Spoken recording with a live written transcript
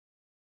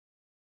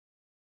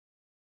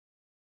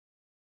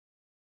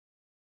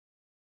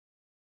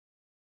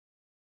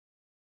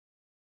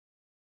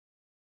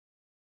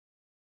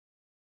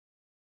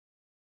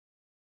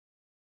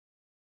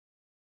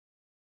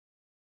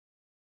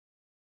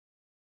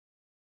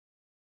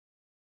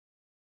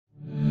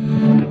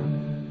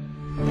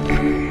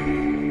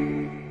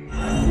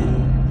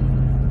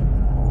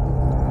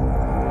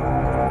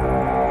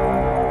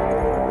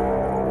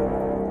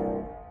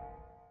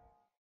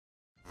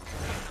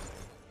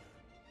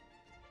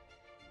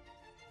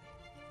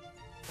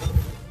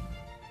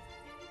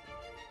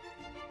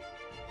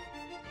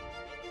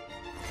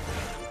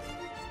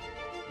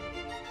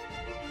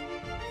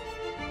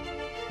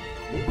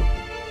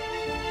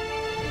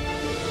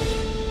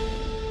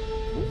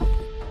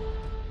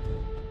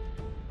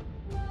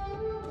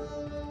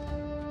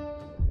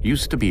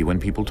Used to be when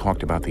people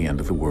talked about the end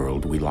of the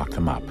world, we locked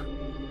them up,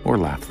 or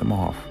laughed them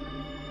off.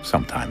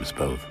 Sometimes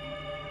both.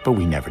 But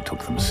we never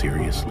took them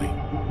seriously.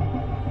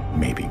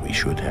 Maybe we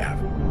should have.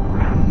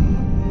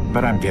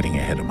 But I'm getting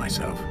ahead of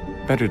myself.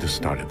 Better to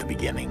start at the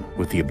beginning,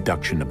 with the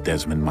abduction of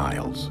Desmond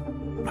Miles,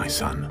 my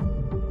son.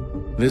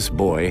 This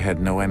boy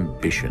had no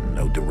ambition,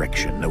 no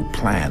direction, no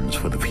plans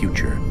for the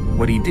future.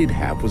 What he did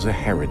have was a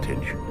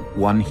heritage,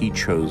 one he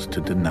chose to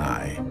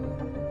deny.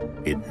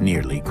 It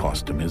nearly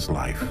cost him his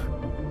life.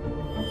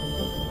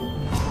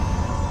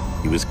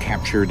 He was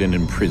captured and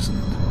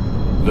imprisoned.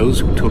 Those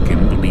who took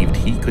him believed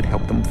he could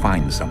help them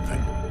find something.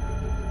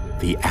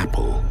 The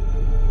apple.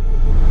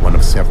 One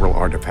of several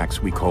artifacts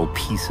we call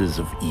pieces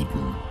of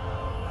Eden.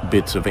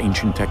 Bits of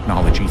ancient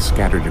technology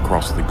scattered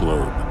across the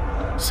globe.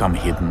 Some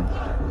hidden,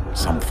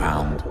 some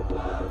found,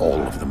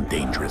 all of them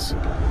dangerous.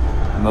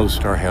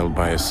 Most are held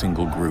by a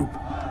single group,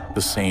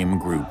 the same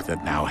group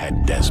that now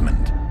had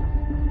Desmond.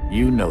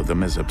 You know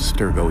them as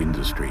Abstergo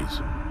Industries.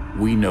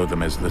 We know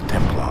them as the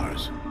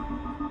Templars,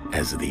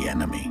 as the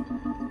enemy.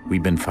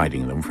 We've been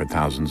fighting them for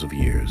thousands of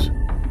years,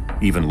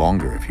 even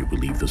longer if you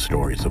believe the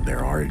stories of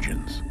their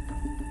origins.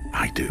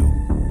 I do.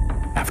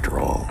 After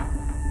all,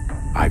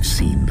 I've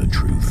seen the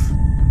truth.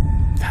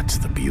 That's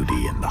the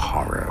beauty and the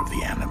horror of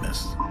the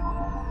Animus.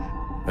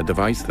 A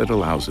device that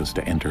allows us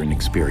to enter and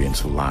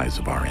experience the lives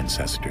of our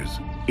ancestors.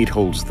 It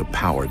holds the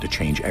power to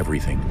change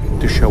everything,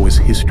 to show us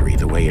history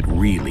the way it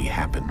really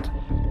happened.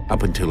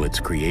 Up until its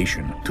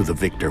creation, to the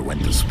victor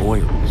went the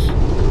spoils,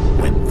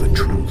 went the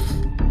truth.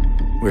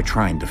 We're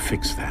trying to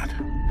fix that,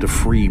 to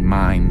free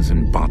minds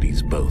and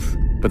bodies both.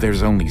 But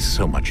there's only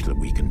so much that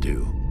we can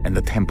do, and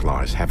the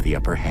Templars have the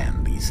upper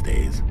hand these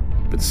days.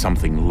 But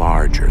something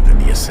larger than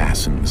the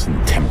Assassins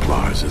and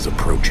Templars is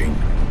approaching,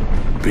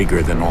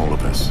 bigger than all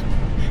of us.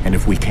 And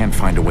if we can't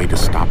find a way to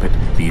stop it,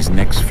 these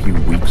next few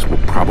weeks will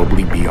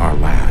probably be our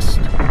last.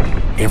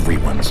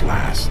 Everyone's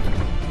last.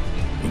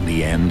 In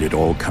the end, it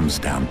all comes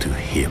down to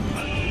him.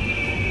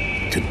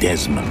 To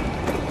Desmond.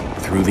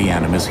 Through the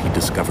Animus, he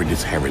discovered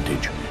his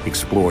heritage,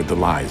 explored the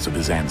lives of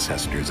his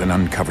ancestors, and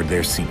uncovered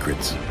their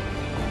secrets.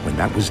 When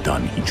that was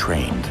done, he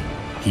trained.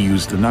 He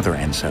used another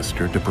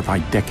ancestor to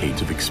provide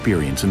decades of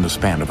experience in the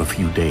span of a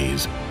few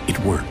days. It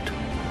worked.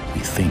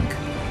 We think.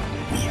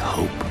 We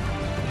hope.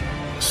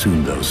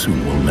 Soon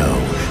we'll know.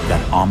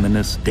 That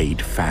ominous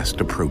date fast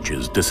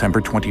approaches,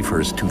 December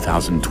 21st,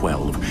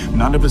 2012.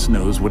 None of us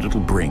knows what it'll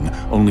bring,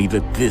 only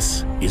that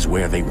this is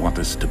where they want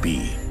us to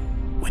be,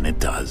 when it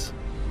does.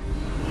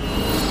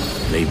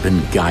 They've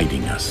been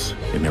guiding us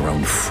in their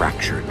own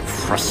fractured,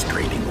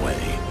 frustrating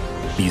way.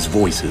 These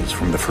voices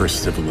from the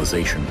first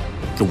civilization,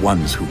 the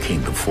ones who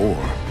came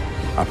before,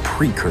 a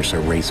precursor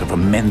race of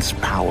immense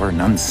power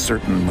and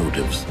uncertain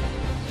motives.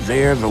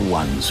 They're the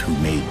ones who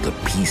made the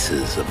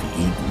pieces of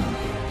Eden.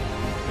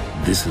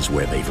 This is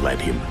where they've led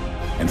him,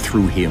 and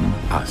through him,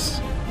 us.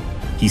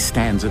 He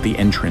stands at the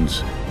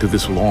entrance to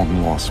this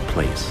long-lost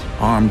place,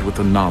 armed with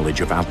the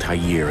knowledge of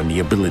Altair and the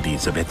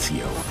abilities of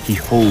Ezio. He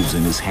holds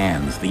in his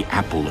hands the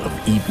apple of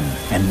Eden,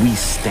 and we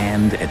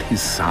stand at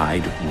his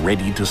side,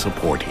 ready to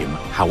support him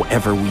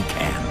however we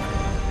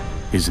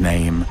can. His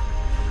name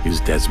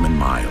is Desmond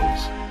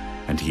Miles,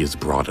 and he has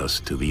brought us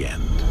to the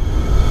end.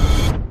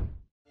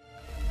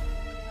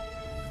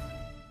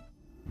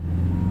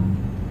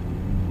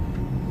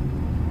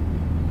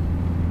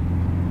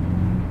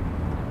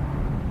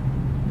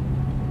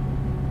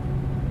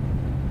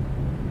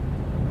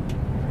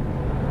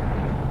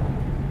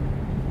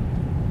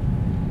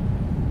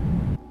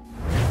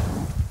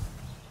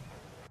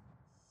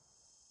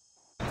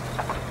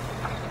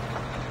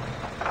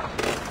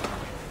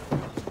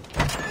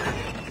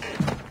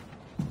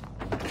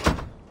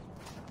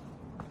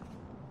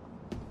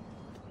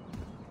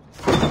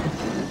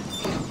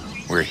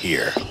 We're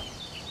here.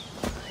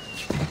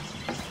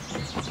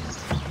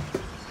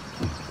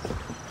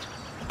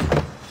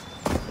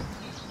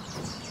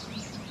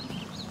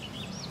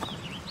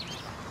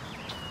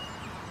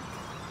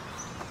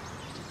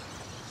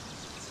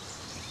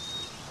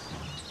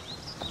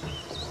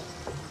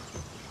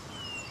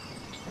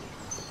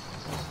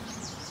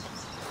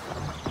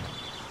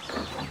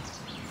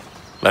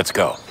 Let's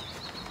go.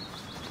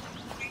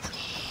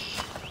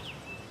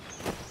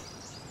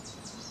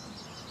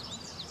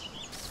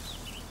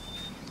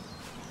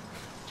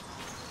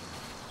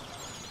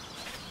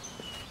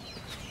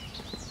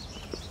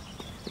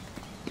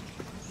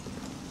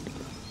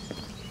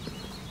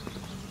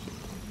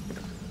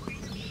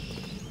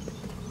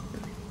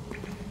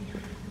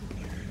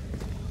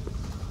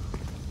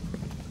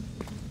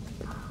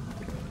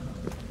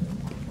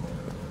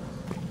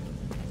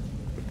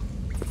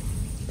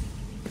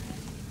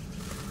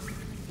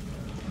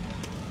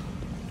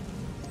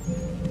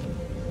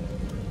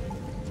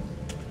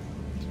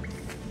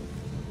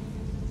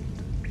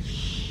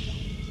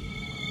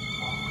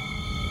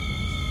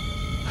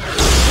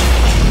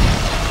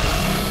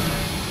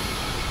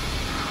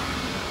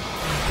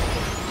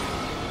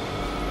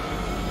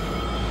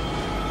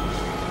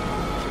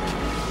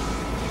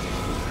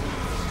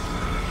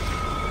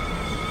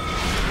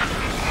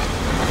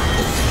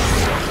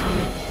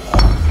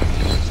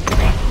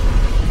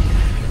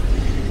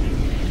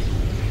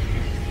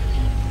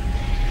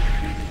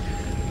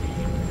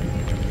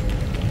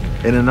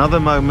 In another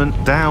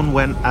moment, down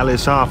went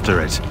Alice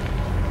after it,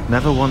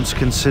 never once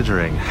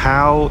considering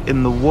how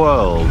in the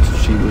world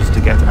she was to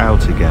get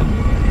out again.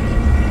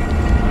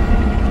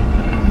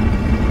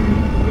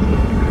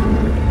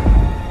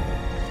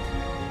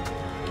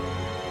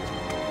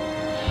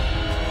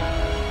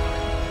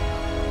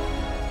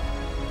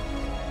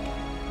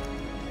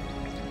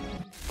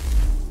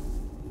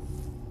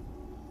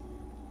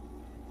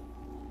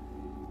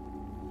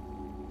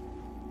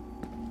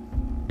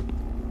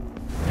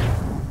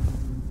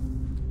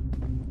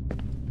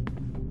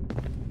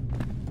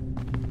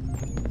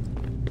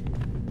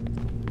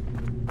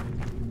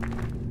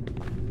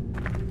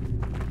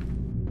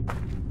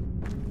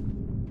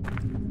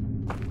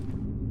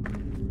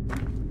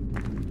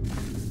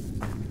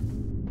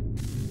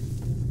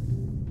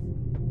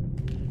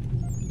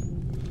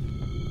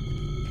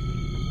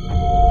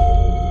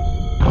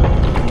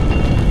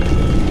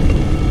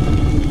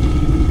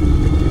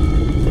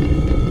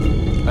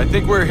 I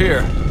think we're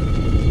here.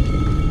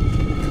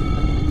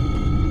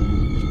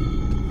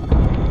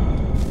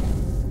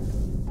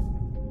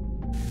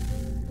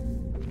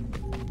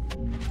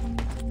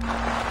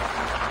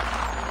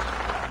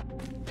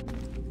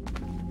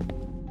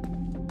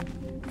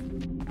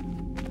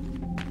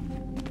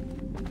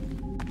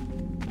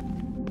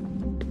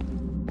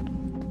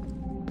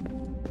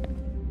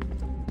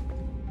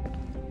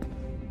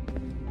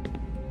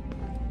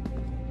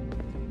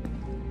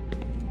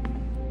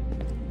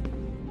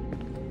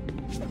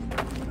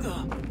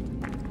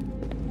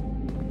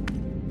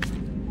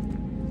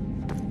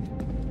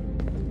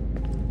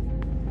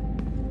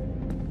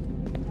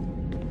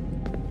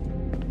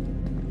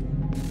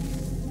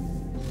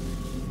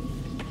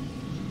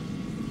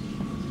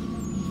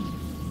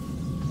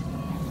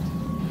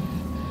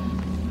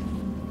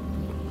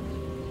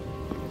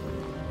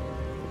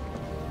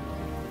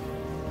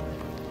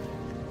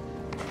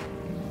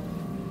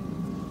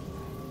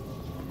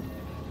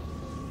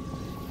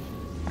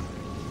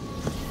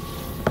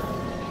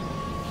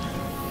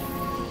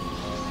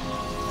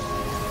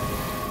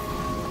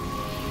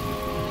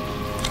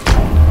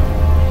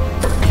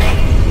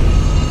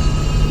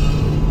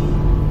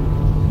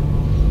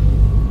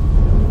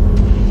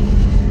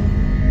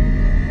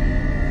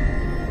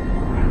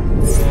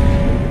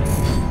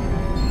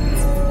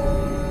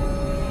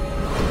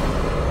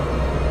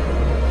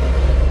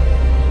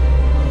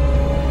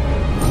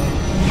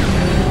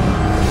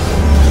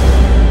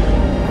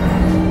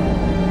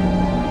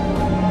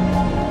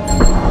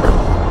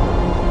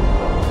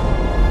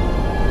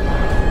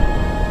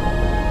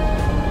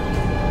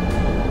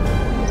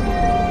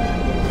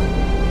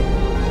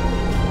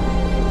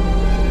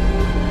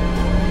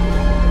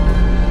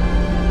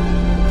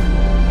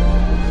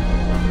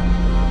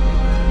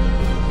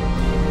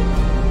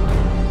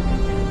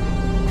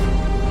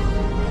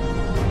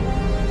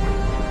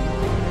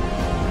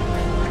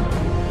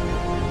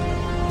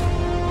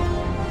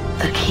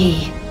 The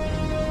key.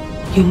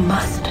 You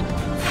must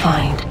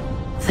find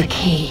the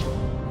key.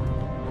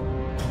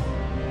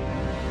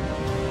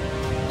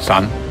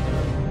 Son?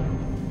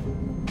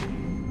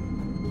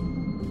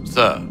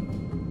 Sir.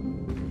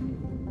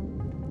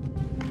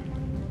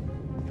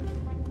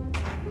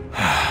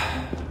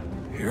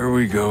 Here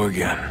we go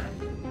again.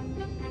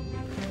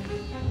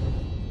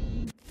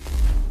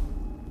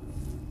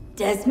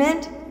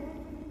 Desmond?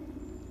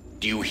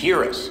 Do you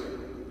hear us?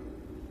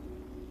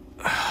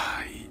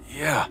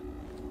 Yeah.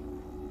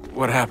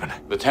 What happened?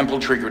 The temple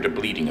triggered a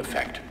bleeding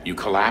effect. You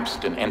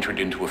collapsed and entered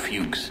into a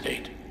fugue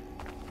state.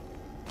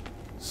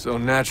 So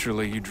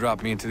naturally, you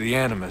dropped me into the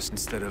Animus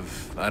instead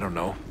of, I don't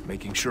know,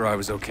 making sure I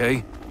was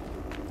okay?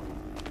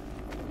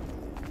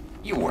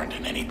 You weren't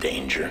in any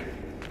danger.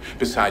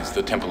 Besides,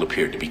 the temple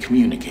appeared to be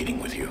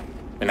communicating with you,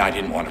 and I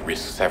didn't want to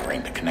risk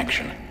severing the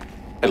connection.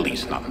 At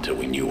least not until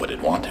we knew what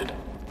it wanted.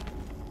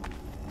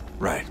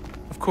 Right.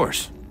 Of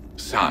course.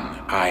 Son,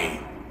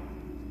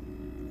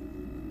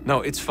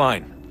 No, it's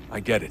fine. I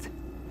get it.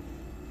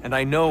 And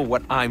I know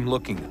what I'm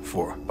looking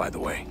for, by the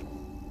way.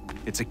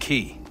 It's a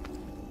key.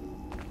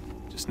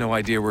 Just no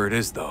idea where it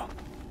is, though.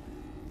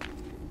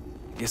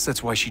 I guess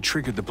that's why she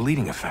triggered the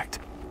bleeding effect.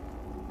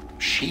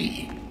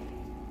 She?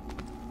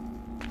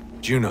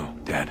 Juno,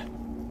 Dad.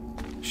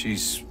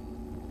 She's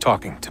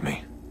talking to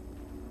me.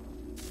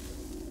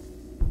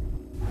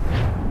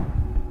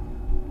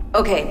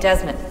 Okay,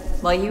 Desmond.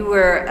 While you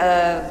were,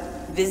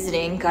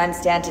 visiting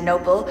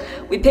Constantinople,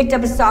 we picked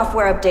up a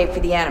software update for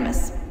the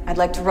Animus. I'd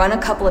like to run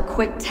a couple of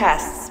quick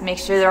tests, make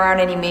sure there aren't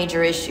any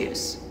major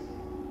issues.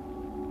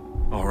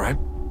 All right.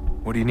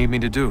 What do you need me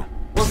to do?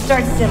 We'll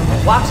start simple.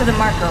 Walk to the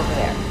marker over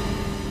there.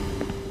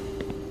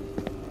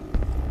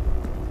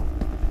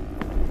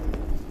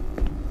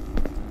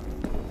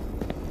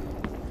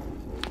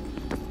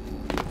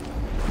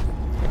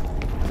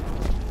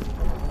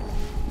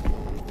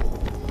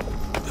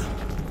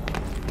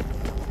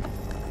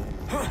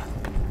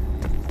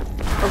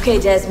 Okay,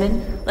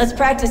 Desmond. Let's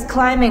practice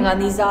climbing on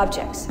these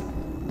objects.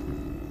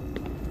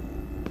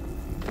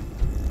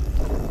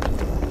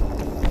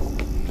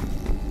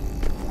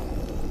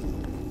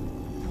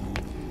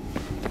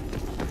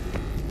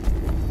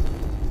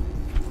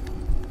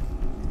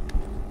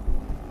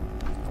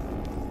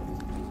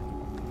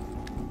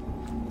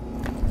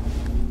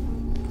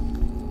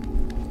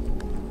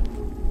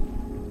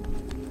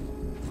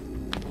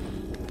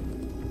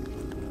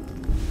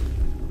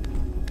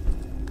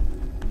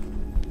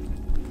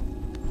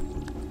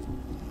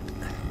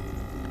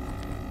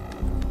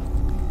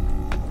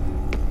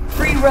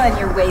 run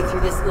your way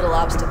through this little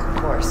obstacle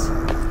course.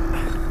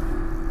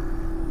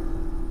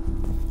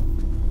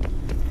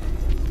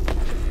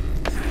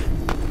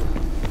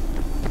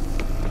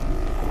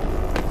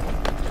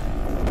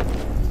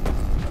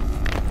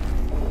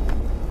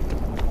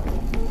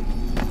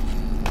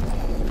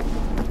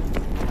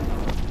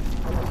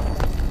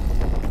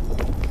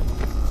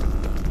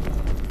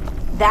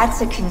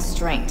 That's a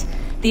constraint.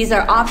 These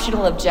are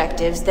optional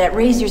objectives that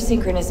raise your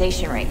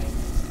synchronization rate.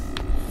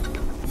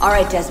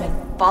 Alright, Desmond.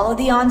 Follow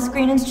the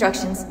on-screen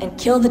instructions and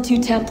kill the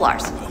 2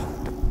 Templars.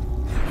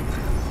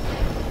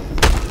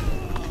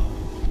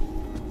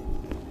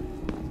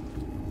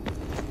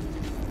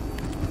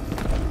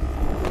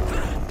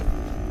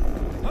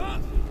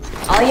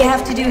 All you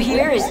have to do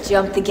here is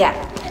jump the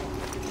gap.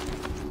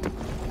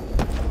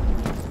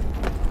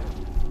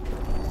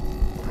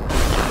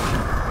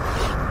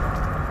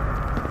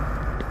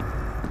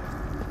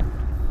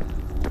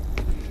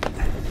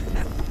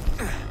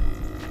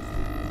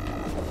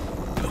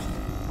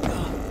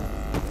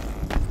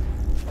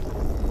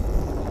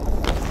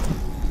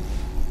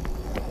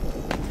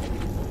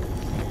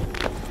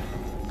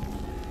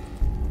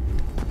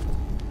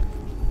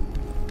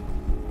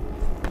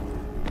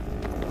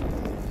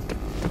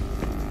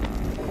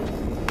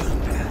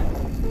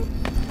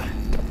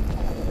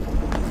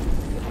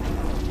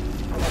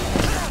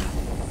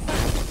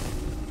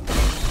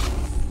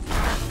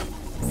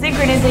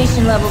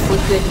 Synchronization levels look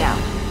good now.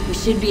 We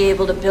should be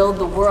able to build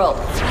the world.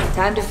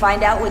 Time to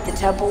find out what the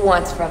temple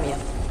wants from you.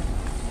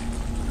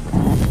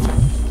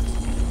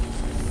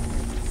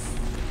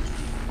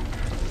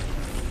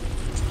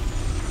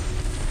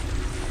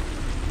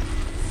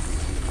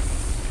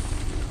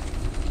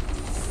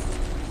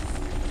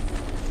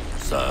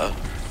 Sir?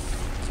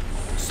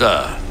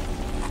 Sir?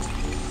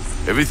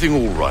 Everything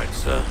all right,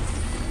 sir?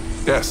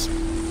 Yes,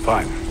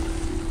 fine.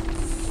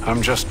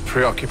 I'm just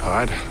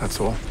preoccupied,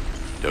 that's all.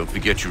 Don't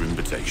forget your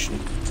invitation.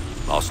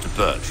 Master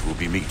Birch will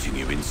be meeting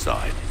you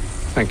inside.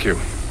 Thank you.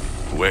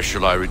 Where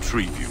shall I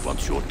retrieve you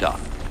once you're done?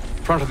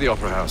 Front of the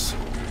Opera House.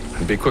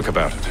 And be quick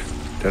about it.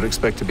 Don't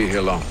expect to be here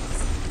long.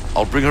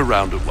 I'll bring her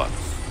round at once.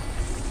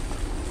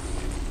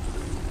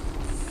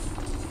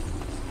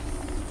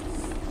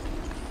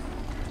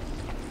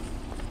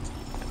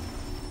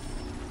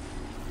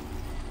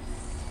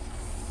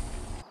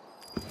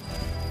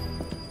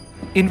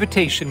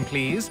 Invitation,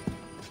 please.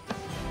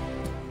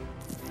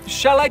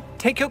 Shall I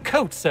take your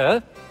coat,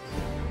 sir?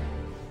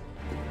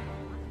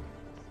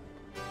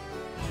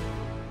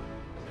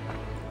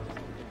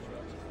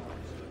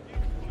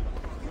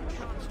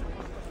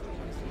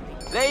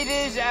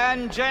 Ladies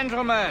and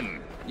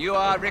gentlemen, you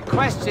are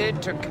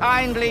requested to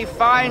kindly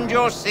find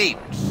your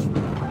seats.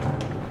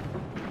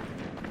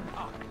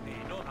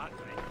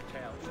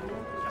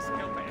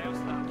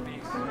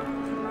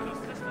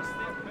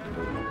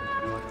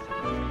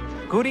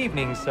 Good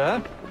evening,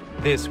 sir.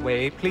 This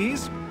way,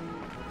 please.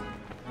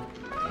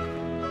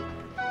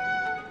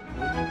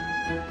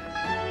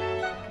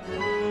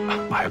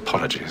 My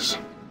apologies.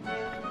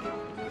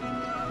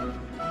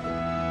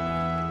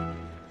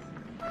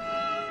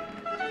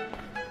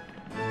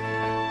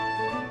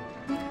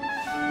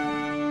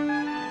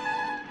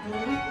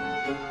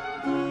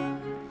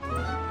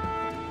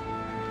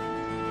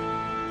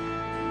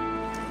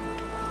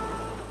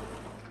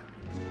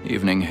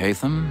 Evening,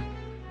 Hatham.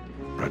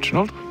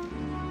 Reginald?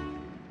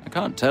 I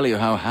can't tell you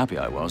how happy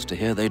I was to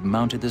hear they'd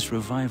mounted this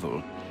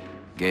revival.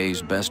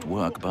 Gay's best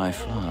work by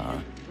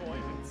far.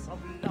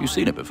 Have you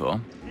seen it before?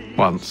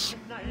 Once.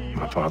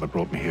 My father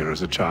brought me here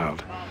as a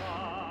child.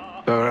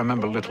 Though I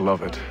remember little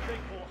of it.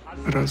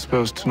 I don't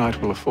suppose tonight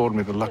will afford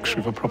me the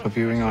luxury of a proper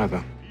viewing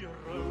either.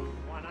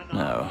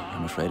 No,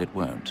 I'm afraid it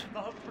won't.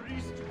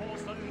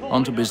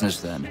 On to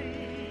business then.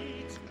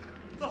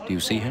 Do you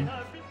see him?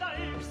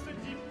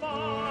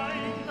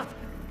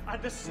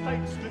 And a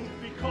statesman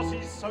because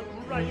he's so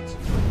great.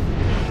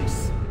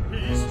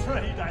 His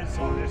trade as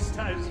honest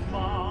as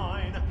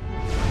mine.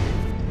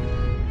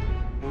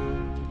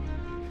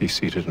 He's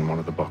seated in one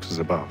of the boxes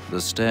above.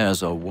 The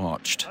stairs are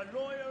watched.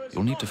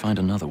 You'll need to find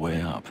another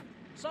way up.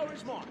 So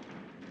is mine.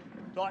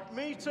 Like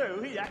me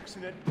too, he acts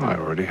in a... I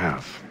already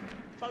have.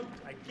 Both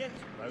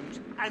against roads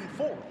and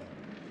for them.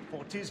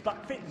 For 'tis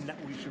but fitting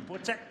that we should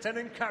protect and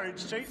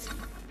encourage cheats,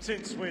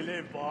 since we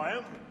live by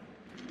them.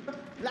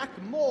 Black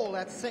Mall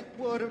that sent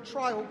word of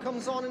trial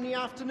comes on in the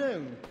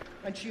afternoon,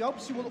 and she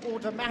hopes you will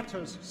order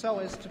matters so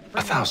as to...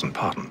 1,000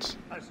 pardons.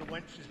 As the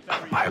wench is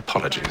very... My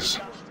apologies.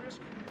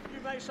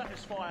 You may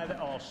satisfy that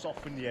I'll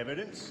soften the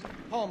evidence.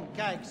 Tom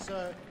Gag,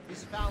 sir,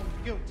 is found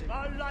guilty.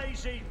 A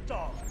lazy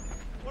dog.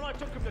 When I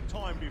took him the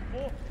time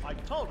before, I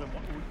told him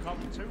what would come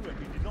to if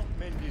he did not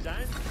mend his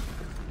hand.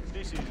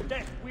 This is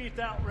death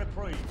without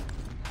reprieve.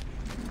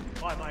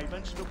 I may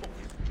mention a book.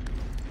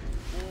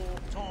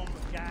 For Tom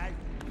Gag.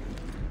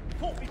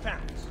 £40.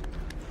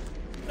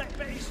 Let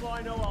Betty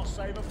Sly know I'll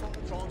save her from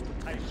the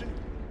transportation,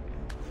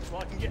 so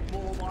I can get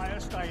more by her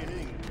staying in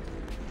England.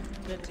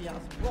 Betty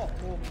has brought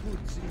more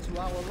goods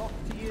into our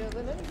loft here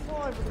than any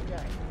 5 of the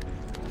gang.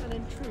 And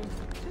in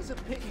truth, 'tis a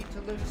pity to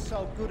lose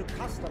so good a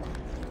customer.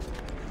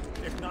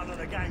 If none of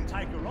the gang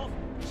take her off,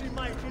 she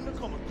may, in the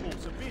common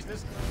course of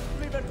business,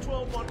 live at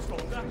 12 months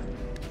longer.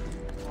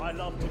 I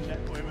love to let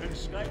women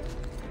skate.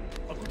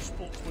 A good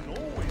sportsman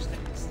always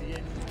thinks the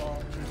end part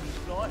of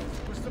his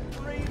life was the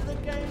breed the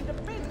game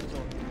depends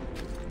on.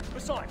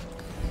 Besides,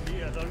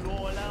 here the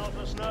law allows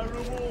us no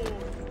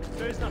reward.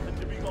 There's nothing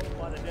to be got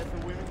by the death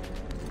of women,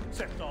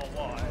 except our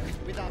wives.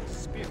 Without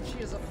dispute, she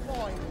is a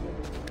fine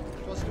woman.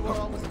 Just to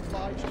her I was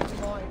obliged to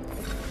mine.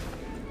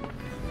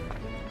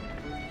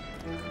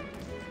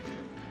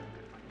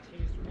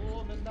 Tis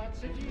woman that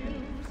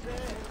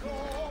seduces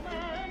all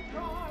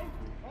mankind.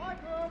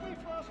 Like her we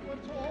first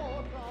were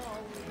taught our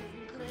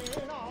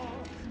weakling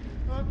arts.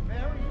 Her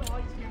very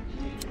eyes can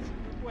cheat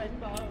when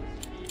most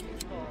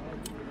she's gone.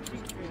 She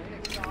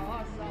tricks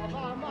us of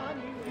our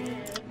money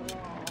with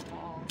our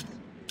hearts.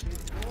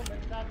 Tis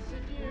woman that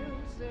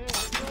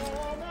seduces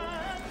all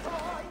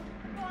mankind.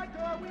 Like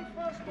her we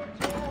first were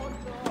taught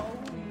our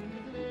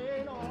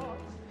weakling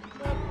arts.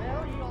 Her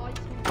very eyes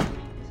can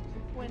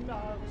cheat when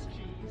most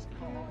she's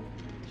gone.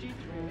 She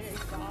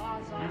tricks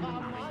us of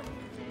our money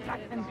with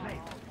our hearts.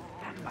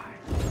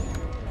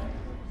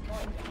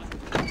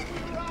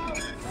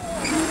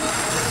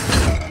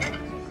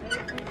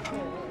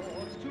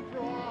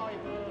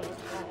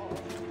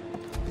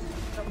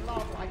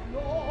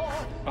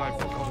 I've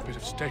got a bit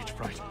of stage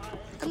fright.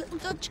 A little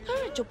Dutch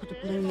courage will put a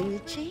bloom in your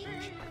cheek.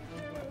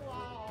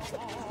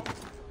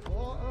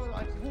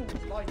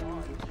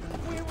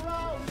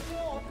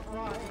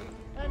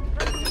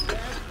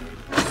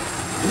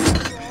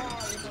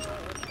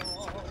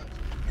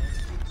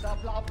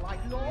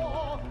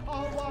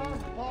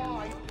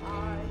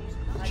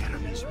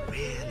 Jeremy's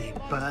really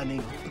burning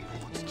off the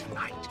boards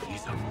tonight.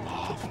 He's a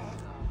marvel.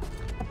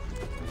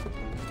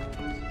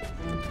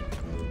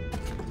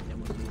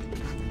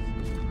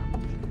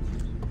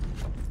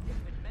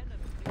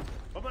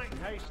 But make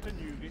haste and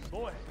you get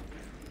boy.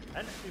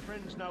 And let your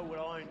friends know what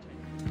I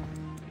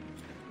intend.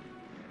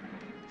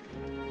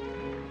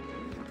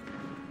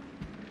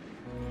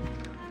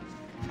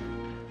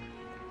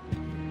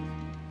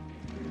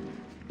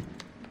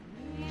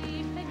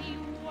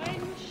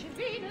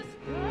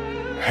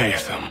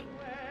 Haytham.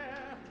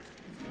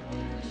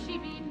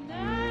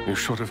 You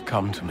should have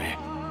come to me.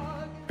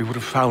 We would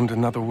have found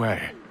another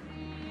way.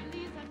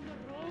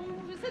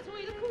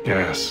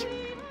 Yes.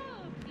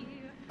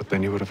 But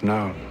then you would have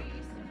known.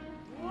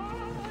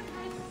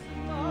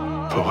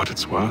 For what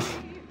it's worth,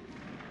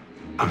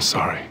 I'm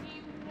sorry.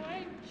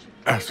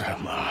 As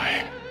am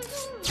I.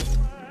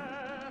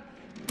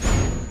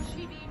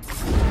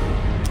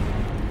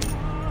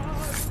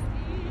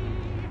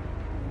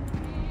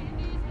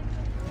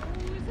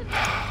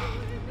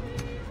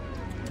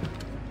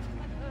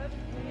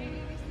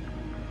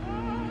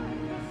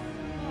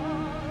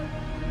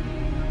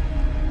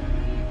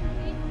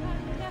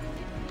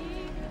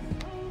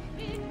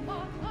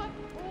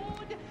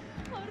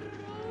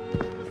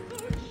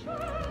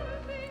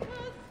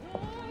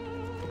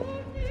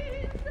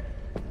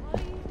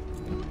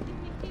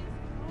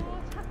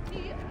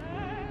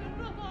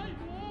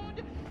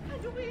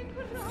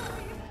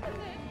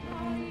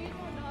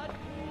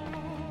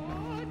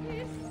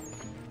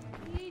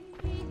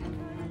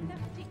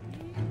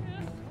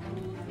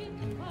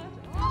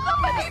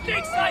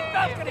 Inside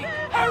balcony!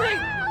 Hurry!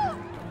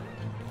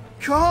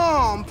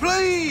 Come,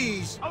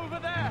 please! Over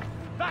there!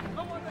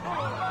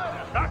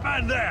 That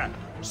man there!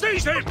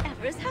 Seize him!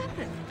 Whatever has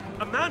happened?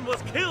 A man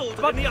was killed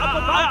But in the upper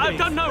balcony. I've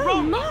done no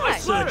wrong! I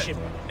Search swear him.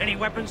 it. Any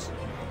weapons?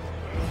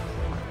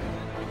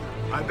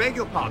 I beg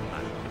your pardon,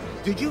 man.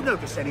 Did you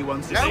notice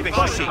anyone Leave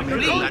pushing it, me?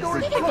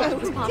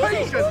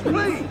 please.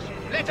 Please!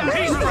 Let us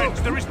peace,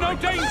 friends! There is no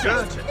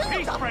danger!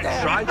 Peace,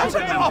 friends! Right There is to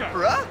no the danger!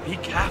 opera? Be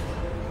careful!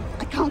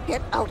 I can't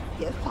get out of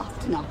here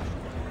fast enough.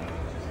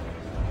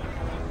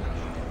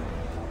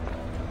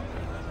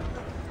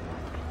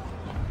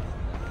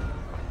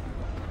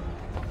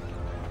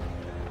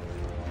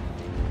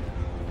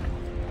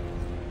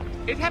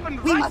 It happened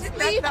We right must in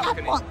that leave at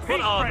balcony. once.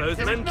 What are those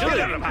men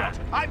doing about?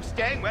 I'm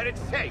staying where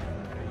it's safe.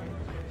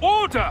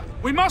 Order!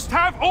 We must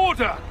have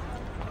order!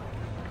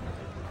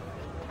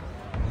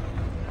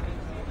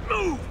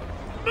 Move!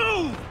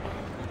 Move!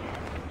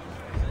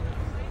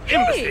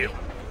 Hey! Imbecile!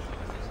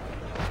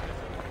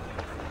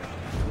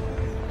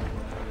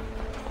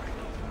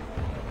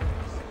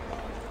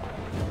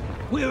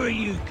 Where are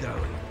you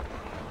going?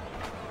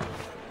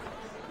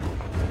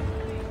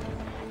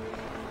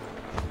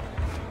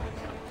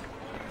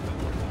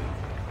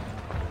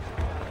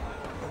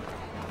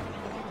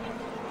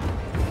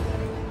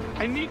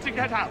 I need to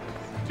get out.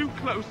 Too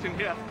close in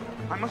here.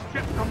 I must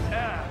get some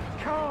air.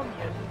 Calm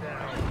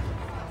yourself.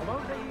 I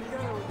won't let you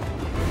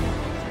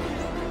go.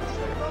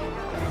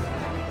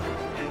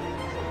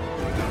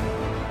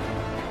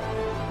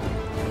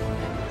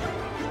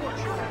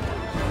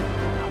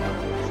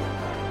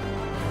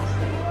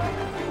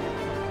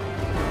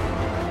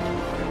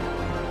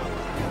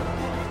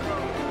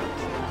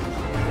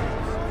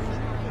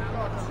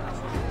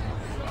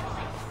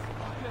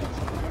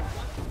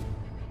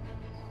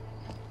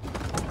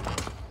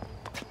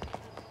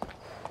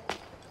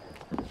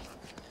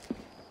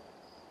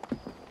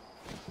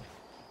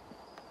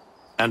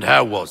 And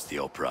how was the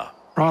opera?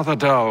 Rather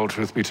dull,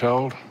 truth be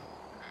told.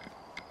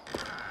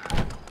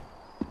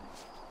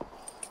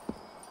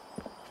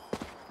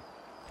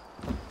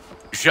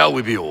 Shall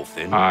we be off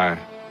then? Aye.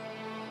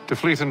 To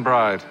Fleet and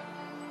Bride.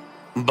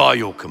 By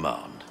your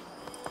command.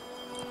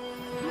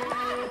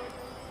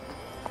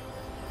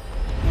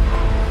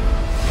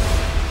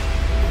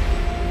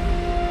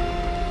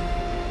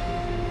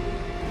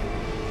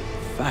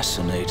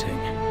 Fascinating.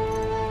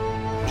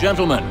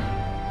 Gentlemen,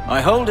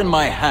 I hold in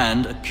my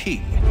hand a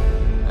key.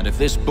 And if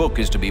this book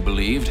is to be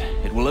believed,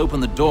 it will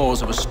open the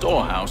doors of a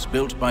storehouse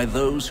built by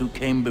those who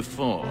came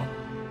before.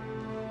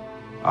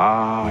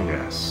 Ah,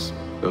 yes.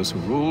 Those who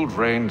ruled,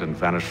 reigned, and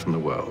vanished from the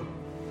world.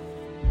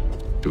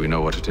 Do we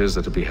know what it is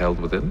that will be held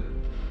within?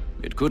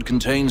 It could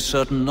contain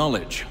certain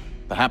knowledge.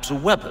 Perhaps a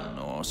weapon,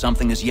 or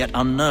something as yet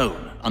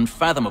unknown,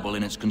 unfathomable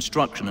in its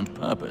construction and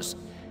purpose.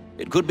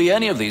 It could be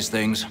any of these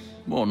things,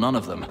 or none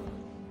of them.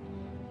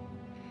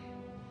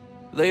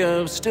 They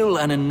are still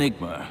an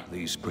enigma,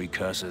 these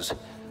precursors.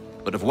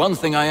 But of one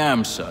thing I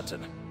am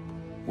certain.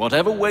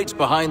 Whatever waits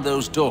behind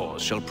those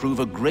doors shall prove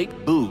a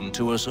great boon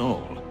to us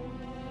all.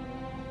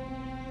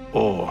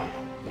 Or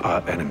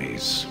our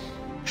enemies,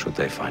 should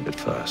they find it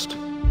first.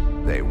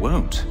 They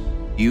won't.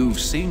 You've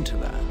seen to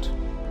that.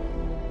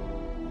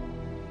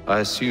 I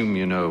assume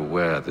you know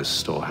where this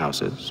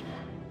storehouse is?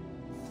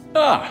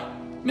 Ah,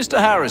 Mr.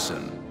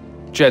 Harrison.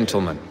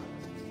 Gentlemen.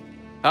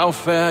 How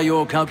fare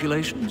your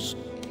calculations?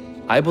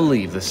 I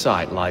believe the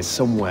site lies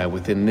somewhere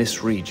within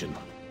this region.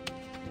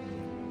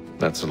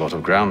 That's a lot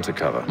of ground to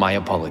cover. My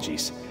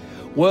apologies.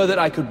 Were that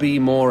I could be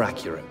more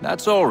accurate.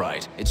 That's all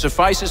right. It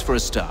suffices for a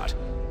start.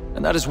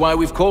 And that is why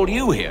we've called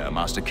you here,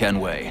 Master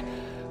Kenway.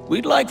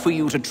 We'd like for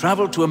you to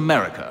travel to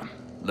America,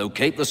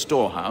 locate the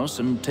storehouse,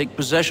 and take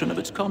possession of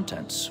its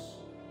contents.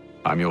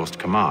 I'm yours to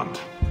command,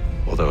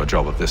 although a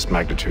job of this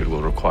magnitude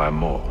will require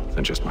more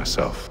than just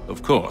myself.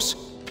 Of course.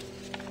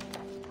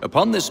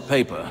 Upon this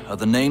paper are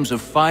the names of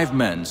 5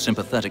 men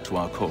sympathetic to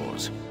our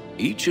cause.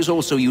 Each is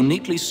also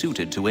uniquely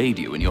suited to aid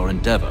you in your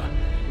endeavor.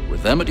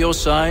 With them at your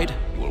side,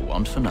 you will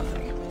want for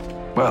nothing.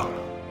 Well,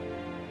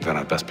 then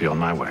I'd best be on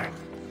my way.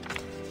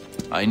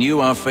 I knew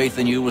our faith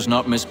in you was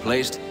not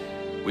misplaced.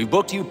 We've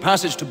booked you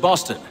passage to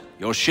Boston.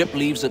 Your ship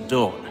leaves at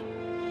dawn.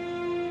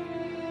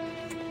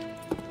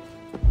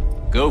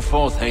 Go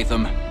forth,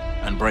 Hatham,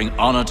 and bring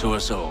honor to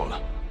us all.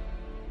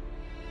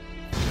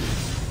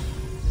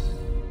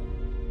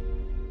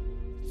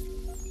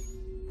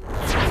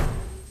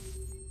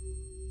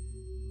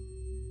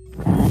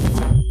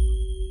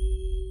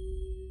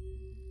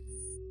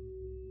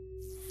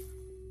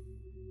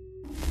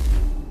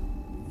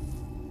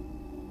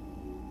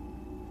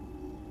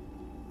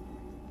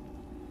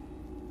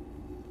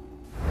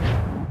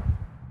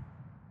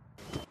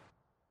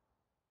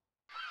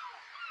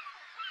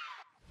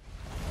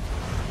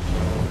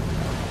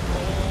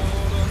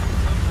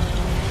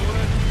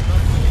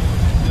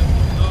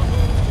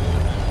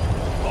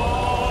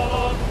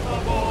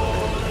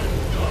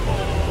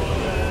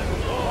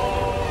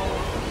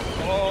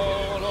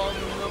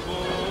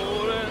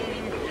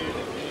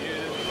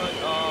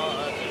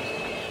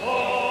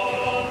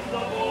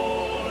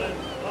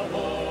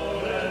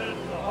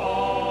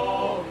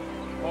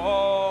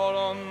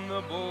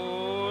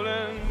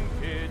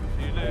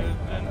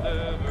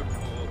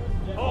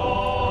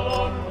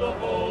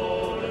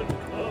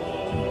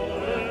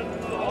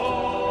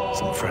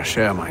 Some fresh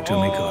air might do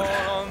me good.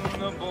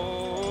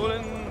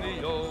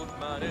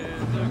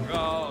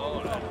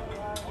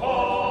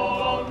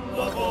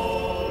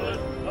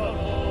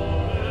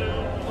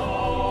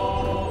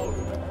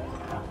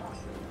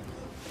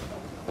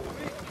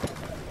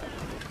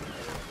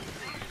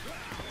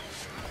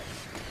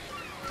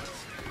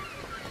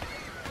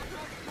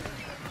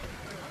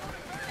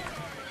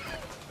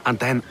 And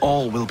then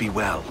all will be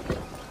well.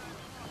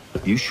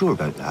 You sure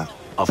about that?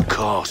 Of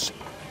course.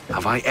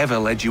 Have I ever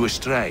led you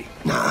astray?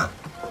 Nah.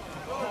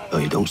 Oh,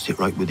 you don't sit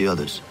right with the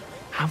others.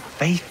 Have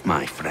faith,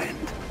 my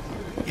friend.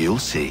 You'll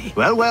see.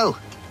 Well, well.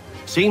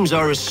 Seems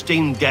our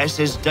esteemed guest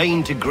has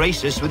deigned to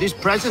grace us with his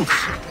presence.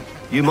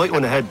 You might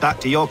want to head back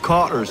to your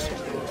quarters.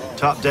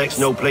 Top deck's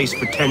no place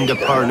for tender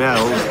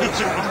Parnells.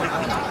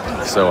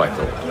 So I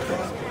thought.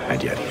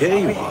 And yet here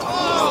you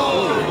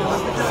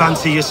are.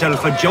 Fancy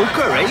yourself a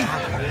joker, eh?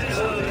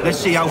 Let's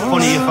see how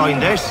funny you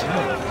find this.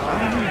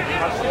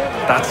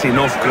 That's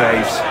enough,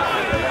 Graves.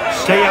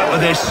 Stay out of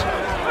this.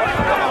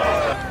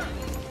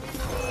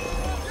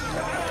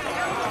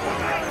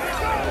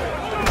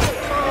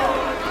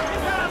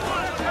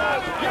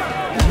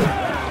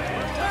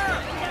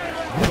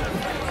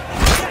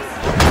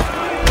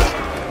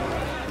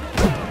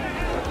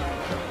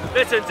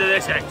 Listen to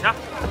this, Hector.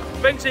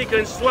 Thinks he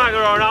can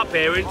swagger on up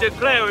here and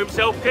declare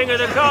himself king of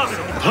the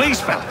castle.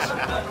 Please,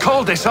 fellas,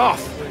 call this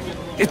off.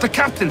 If the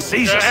captain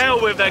sees us... To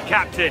hell with the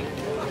captain.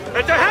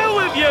 And to hell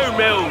with you,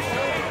 Mills.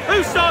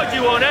 Whose side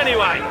you on,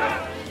 anyway?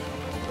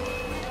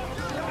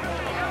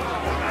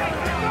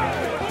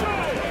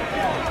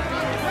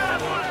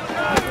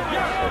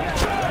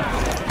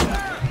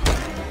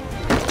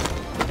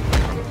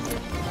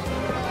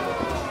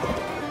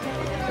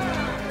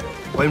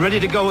 I'm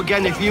ready to go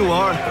again if you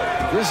are.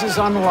 This is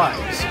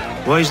unwise.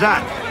 Why's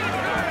that?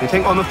 You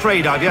think I'm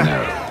afraid of you?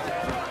 No.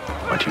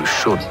 But you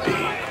should be.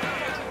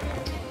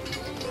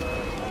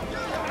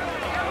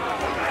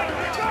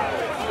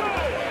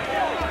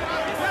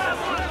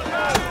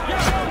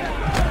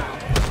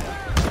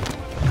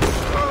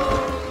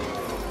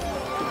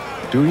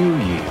 Do you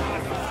yield?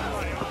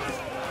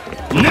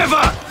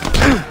 Never!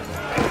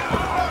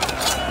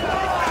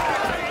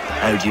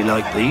 How do you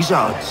like these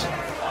odds?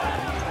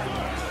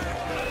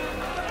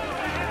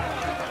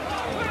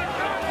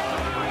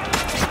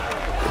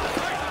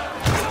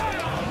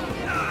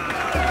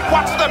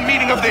 What's the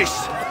meaning of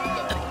this?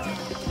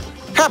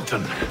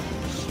 Captain!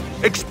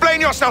 Explain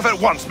yourself at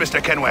once,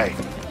 Mr. Kenway.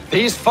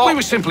 These folk... We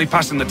were simply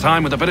passing the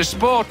time with a bit of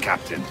sport,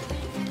 Captain.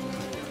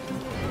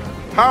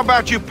 How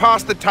about you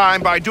pass the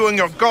time by doing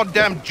your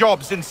goddamn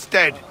jobs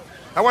instead?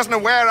 I wasn't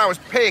aware I was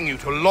paying you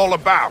to loll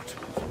about.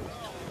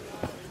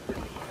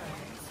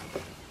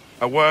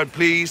 A word,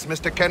 please,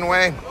 Mr.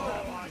 Kenway.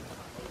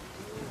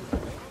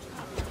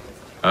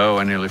 Oh,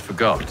 I nearly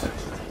forgot.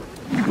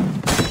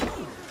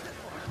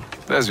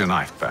 There's your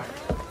knife back.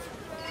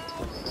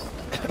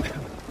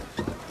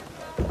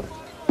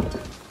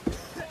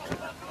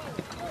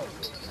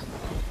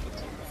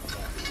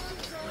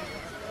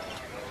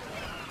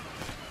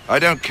 I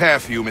don't care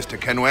for you,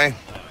 Mr. Kenway.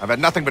 I've had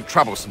nothing but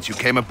trouble since you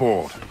came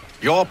aboard.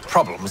 Your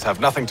problems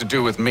have nothing to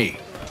do with me.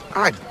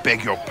 I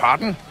beg your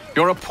pardon?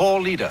 You're a poor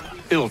leader,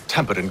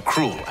 ill-tempered and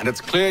cruel, and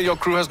it's clear your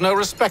crew has no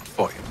respect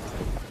for you.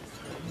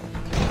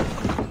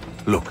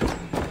 Look,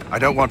 I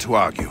don't want to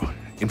argue.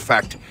 In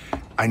fact,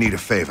 I need a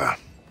favor.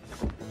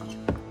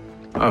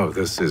 Oh,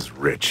 this is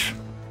rich.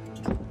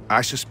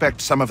 I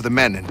suspect some of the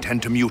men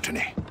intend to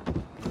mutiny.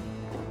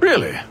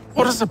 Really?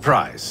 What a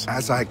surprise.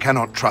 As I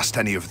cannot trust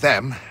any of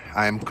them,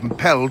 I am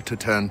compelled to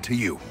turn to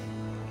you.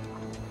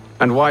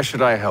 And why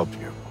should I help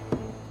you?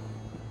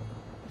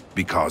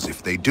 Because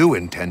if they do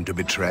intend to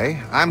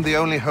betray, I'm the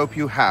only hope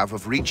you have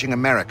of reaching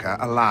America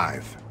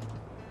alive.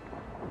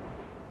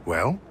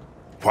 Well,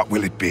 what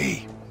will it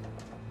be?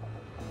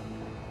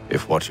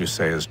 If what you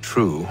say is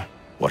true,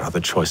 what other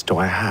choice do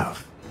I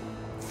have?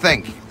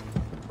 Thank you.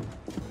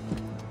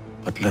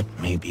 But let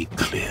me be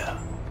clear.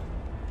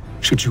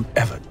 Should you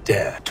ever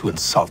dare to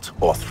insult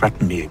or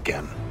threaten me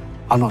again,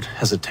 I'll not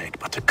hesitate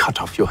but to cut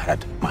off your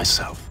head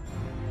myself.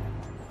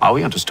 Are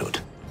we understood?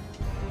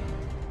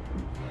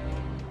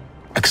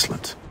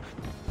 Excellent.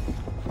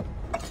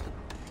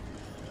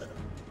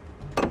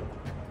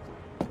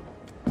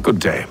 Good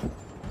day.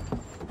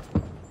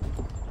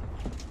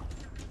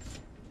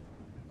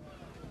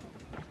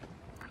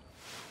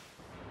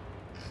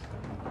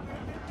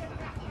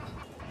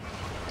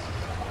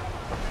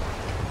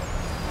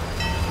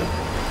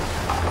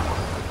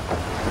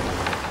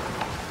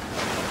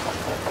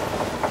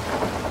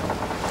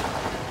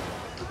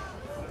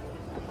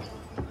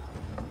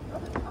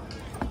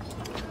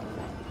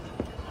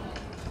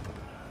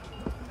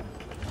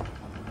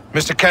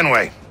 Mr.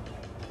 Kenway.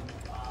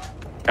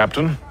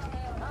 Captain?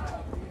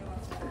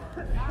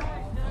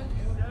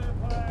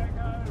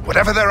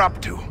 Whatever they're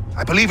up to,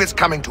 I believe it's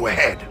coming to a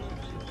head.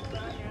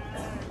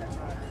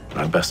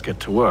 I'd best get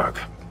to work.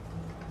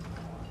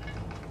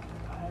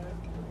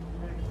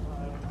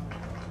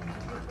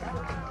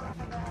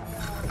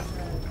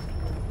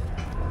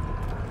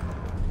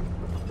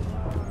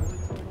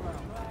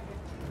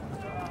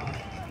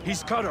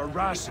 He's cut our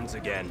rations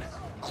again.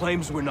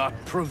 Claims we're not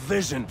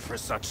provisioned for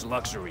such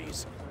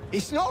luxuries.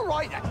 It's not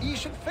right that you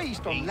should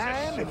feast on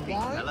lamb and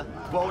wine.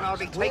 Won't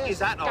hardly take his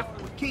hat off.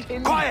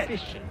 Quiet!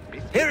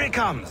 Here it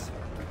comes.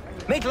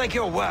 Make like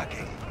you're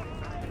working.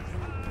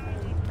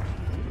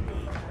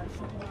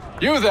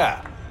 You there!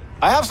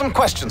 I have some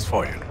questions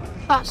for you.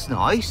 That's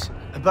nice,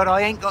 but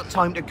I ain't got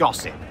time to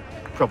gossip.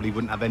 Probably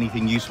wouldn't have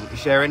anything useful to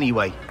share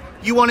anyway.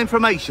 You want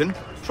information?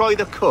 Try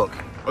the cook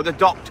or the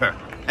doctor.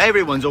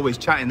 Everyone's always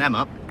chatting them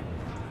up.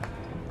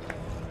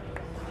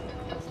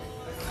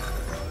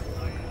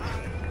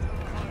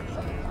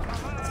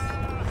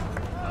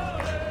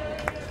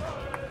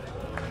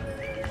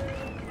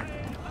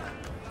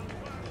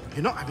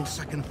 You're not having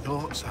second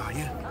thoughts, are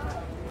you?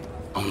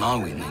 I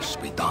know it needs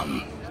to be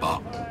done, but...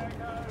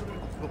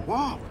 But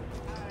what?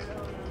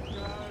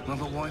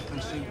 Another wife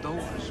and 2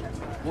 daughters.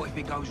 What if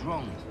it goes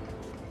wrong?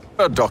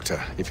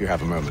 Doctor, if you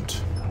have a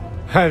moment.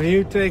 Have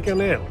you taken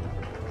ill?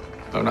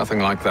 Oh, nothing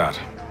like that.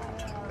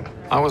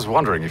 I was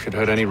wondering if you'd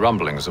heard any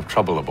rumblings of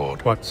trouble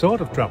aboard. What sort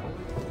of trouble?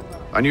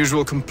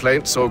 Unusual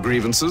complaints or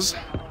grievances?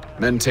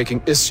 Men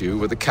taking issue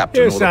with the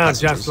captain or You the sound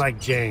passengers? just like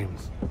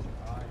James.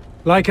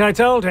 Like I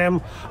told him,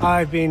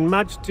 I've been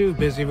much too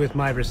busy with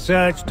my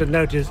research to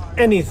notice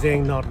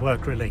anything not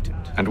work-related.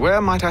 And where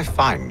might I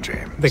find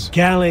James? The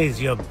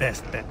galley's your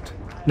best bet.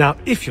 Now,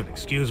 if you'll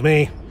excuse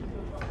me...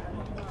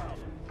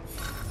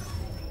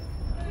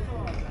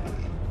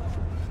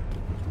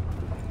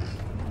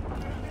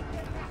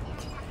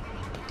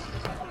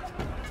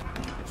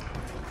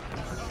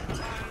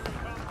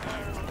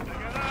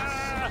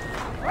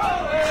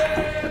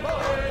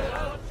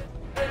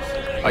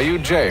 Are you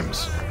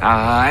James?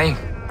 Aye.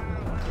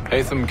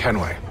 Hatham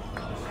Kenway.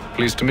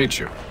 Pleased to meet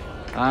you.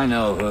 I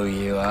know who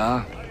you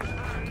are.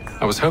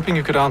 I was hoping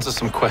you could answer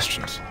some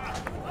questions.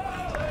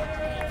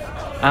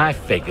 I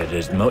figured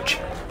as much,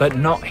 but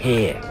not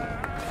here.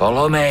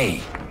 Follow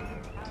me.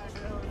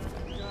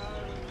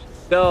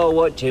 So,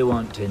 what do you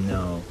want to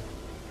know?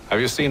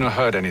 Have you seen or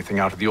heard anything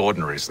out of the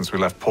ordinary since we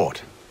left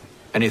port?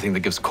 Anything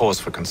that gives cause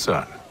for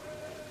concern?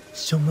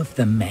 Some of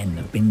the men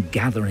have been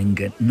gathering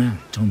at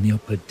night on the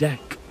upper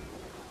deck.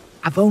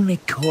 I've only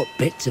caught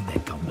bits of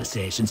their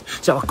conversations,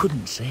 so I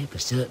couldn't say for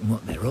certain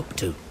what they're up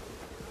to.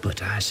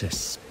 But I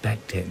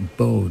suspect it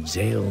bodes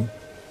ill.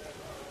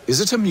 Is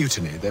it a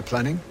mutiny they're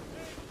planning?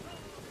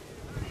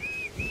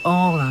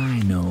 All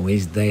I know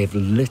is they've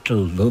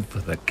little love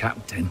for the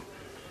captain.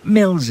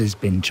 Mills has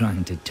been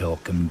trying to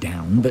talk him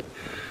down, but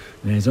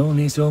there's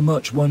only so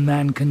much one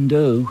man can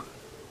do.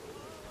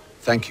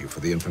 Thank you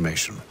for the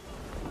information.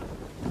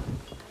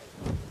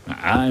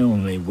 I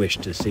only wish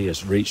to see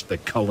us reach the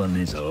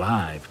colonies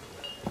alive.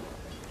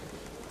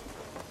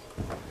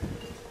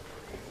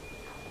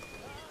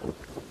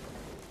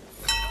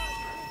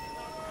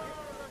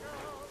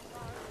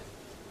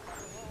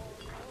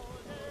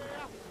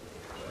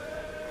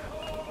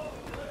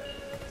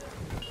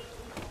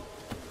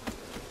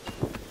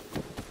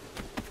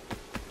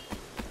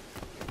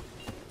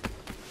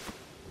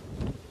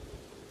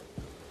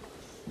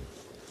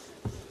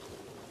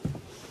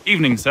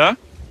 Evening, sir.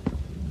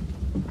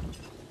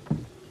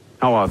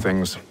 How are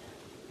things?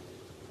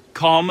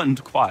 Calm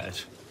and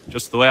quiet.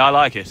 Just the way I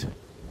like it.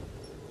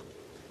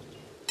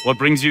 What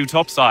brings you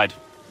topside?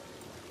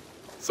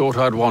 Thought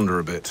I'd wander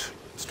a bit.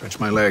 Stretch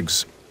my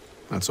legs.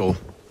 That's all.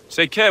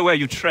 Take care where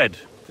you tread.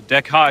 The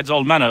deck hides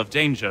all manner of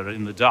danger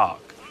in the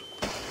dark.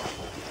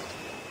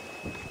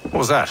 What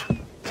was that?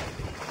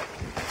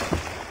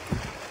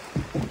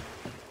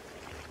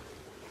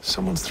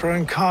 Someone's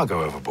throwing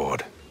cargo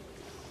overboard.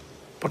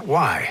 But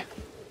why?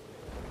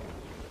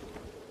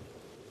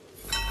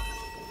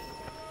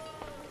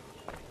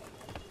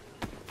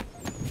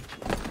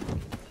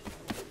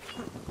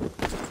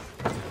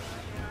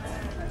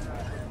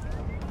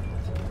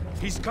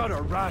 He's cut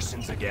our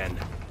rations again.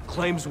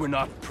 Claims we're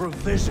not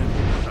provisioned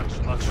with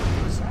such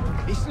luxuries.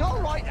 It's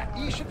not right that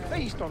you should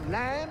feast on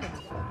lamb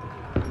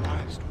and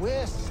whilst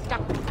we're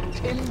stuck with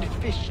tinned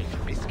fish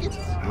and biscuits.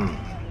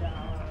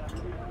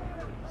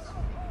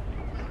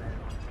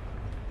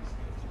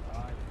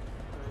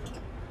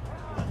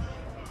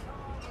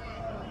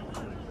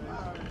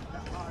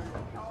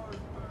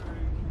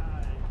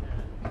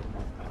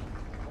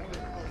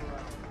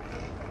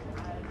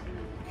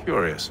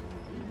 Curious.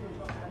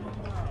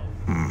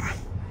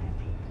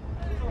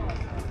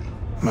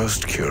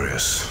 Most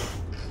curious.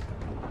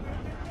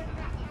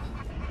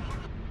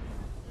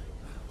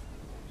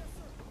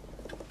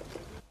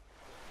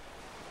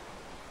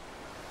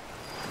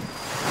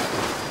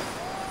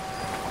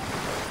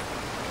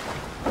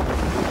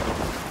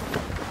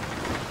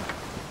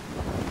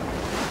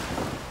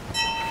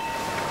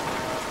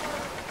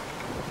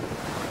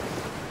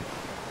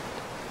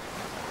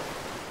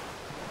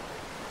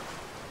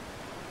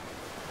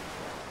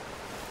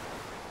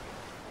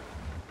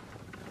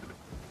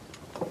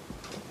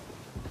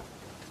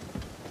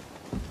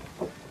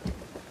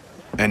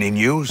 Any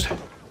news?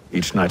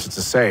 Each night it's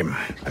the same.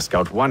 I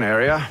scout one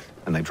area,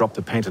 and they drop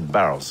the painted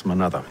barrels from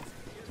another.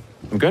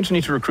 I'm going to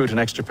need to recruit an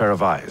extra pair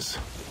of eyes.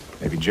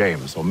 Maybe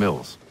James or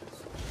Mills.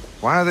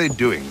 Why are they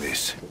doing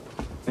this?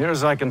 Near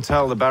as I can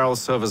tell, the barrels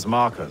serve as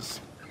markers.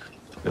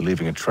 They're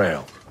leaving a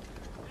trail.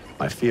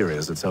 My fear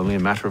is it's only a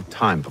matter of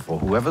time before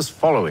whoever's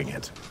following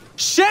it.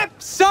 Ship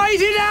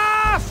sighted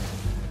aft!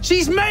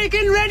 She's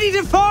making ready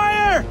to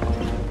fire!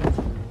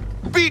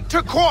 Beat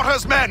to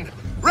quarters, men!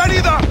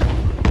 Ready the...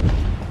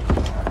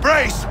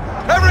 Brace!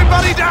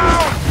 Everybody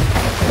down!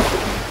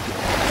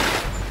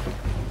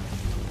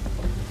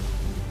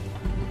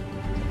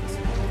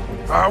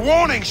 A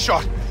warning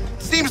shot!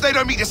 Seems they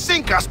don't mean to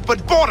sink us,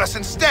 but board us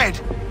instead!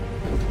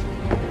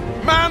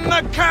 Man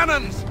the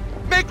cannons!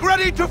 Make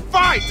ready to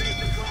fight!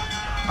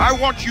 I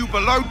want you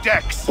below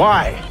decks!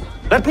 Why?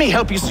 Let me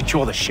help you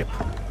secure the ship.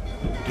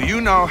 Do you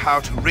know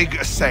how to rig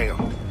a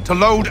sail? To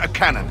load a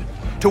cannon?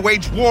 To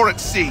wage war at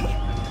sea?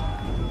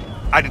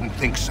 I didn't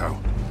think so.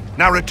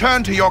 Now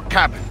return to your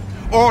cabin,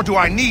 or do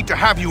I need to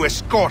have you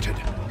escorted?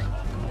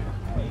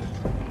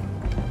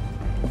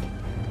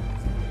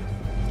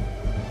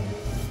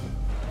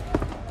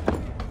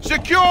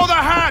 Secure the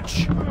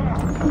hatch!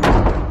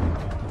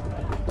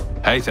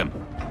 Haytham.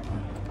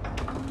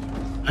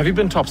 Have you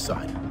been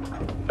topside?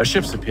 A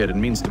ship's appeared and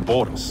means to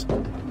board us.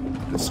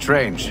 It's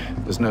strange.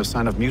 There's no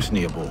sign of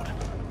mutiny aboard.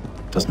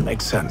 Doesn't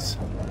make sense.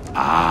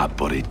 Ah,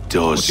 but it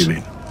does. What do you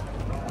mean?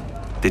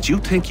 Did you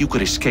think you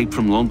could escape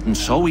from London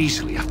so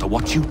easily after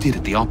what you did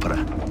at the opera?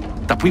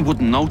 That we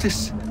wouldn't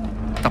notice?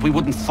 That we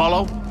wouldn't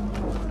follow?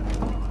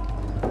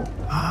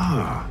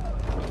 Ah.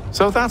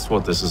 So that's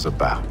what this is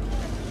about.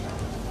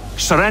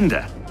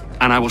 Surrender,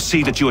 and I will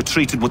see that you are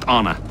treated with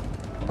honor.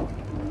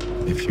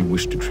 If you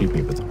wish to treat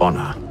me with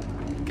honor,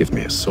 give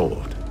me a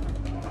sword.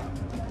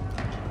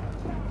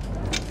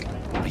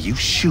 Are you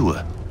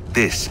sure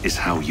this is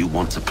how you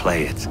want to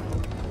play it?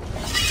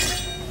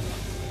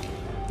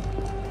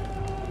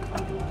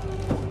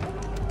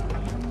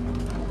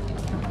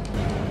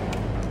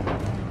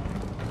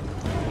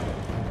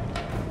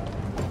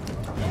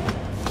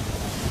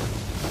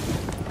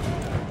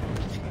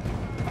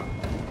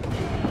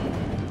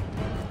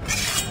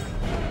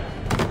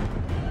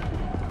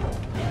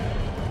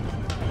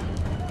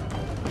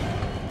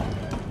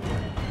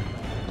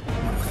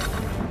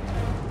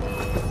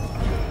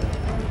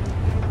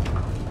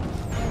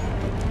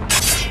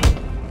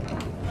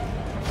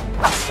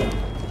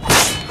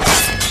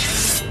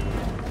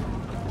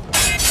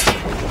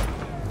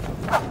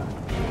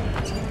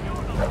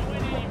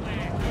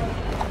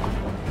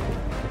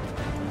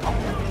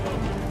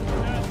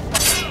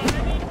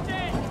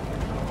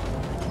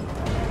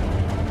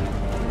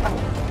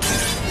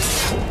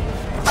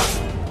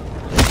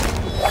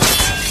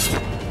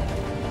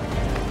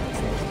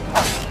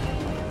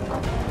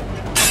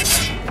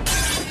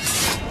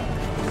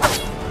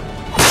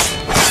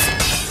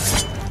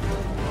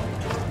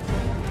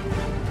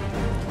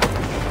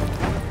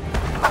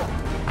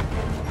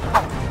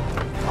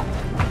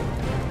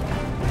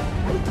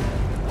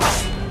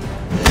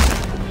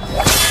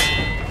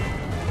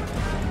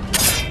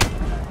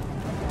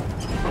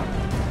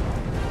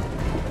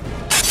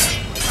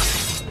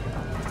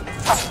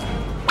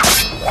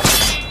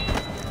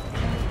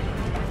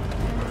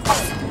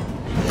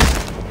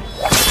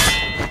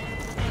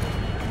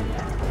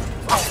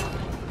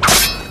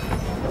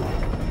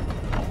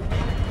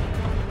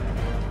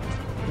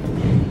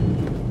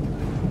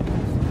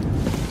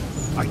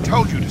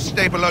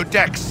 stay below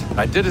decks.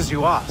 I did as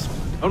you asked.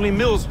 Only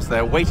Mills was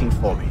there waiting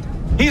for me.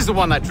 He's the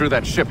one that drew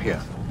that ship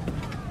here.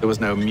 There was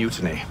no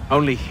mutiny,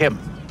 only him.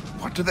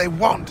 What do they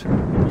want?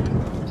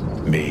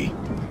 Me.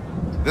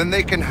 Then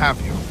they can have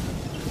you.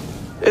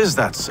 Is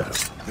that so?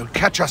 You'll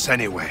catch us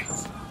anyway.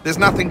 There's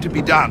nothing to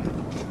be done.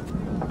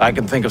 I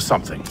can think of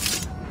something.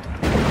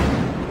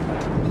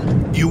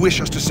 You wish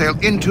us to sail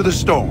into the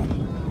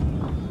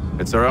storm?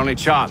 It's our only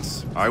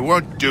chance. I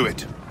won't do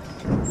it.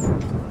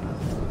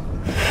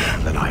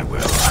 Then I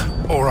will.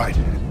 All right,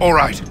 all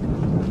right.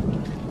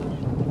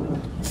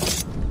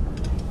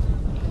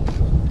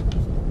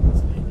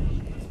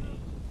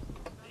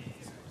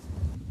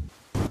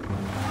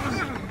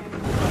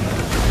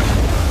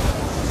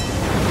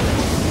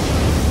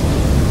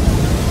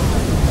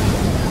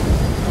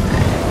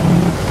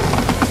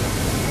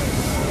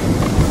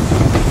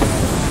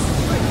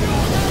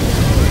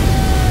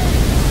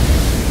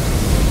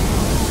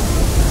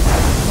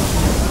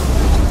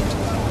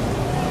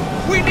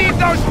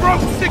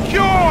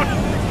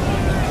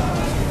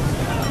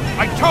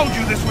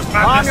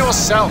 Arm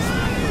yourself.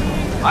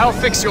 I'll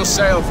fix your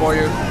sail for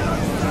you.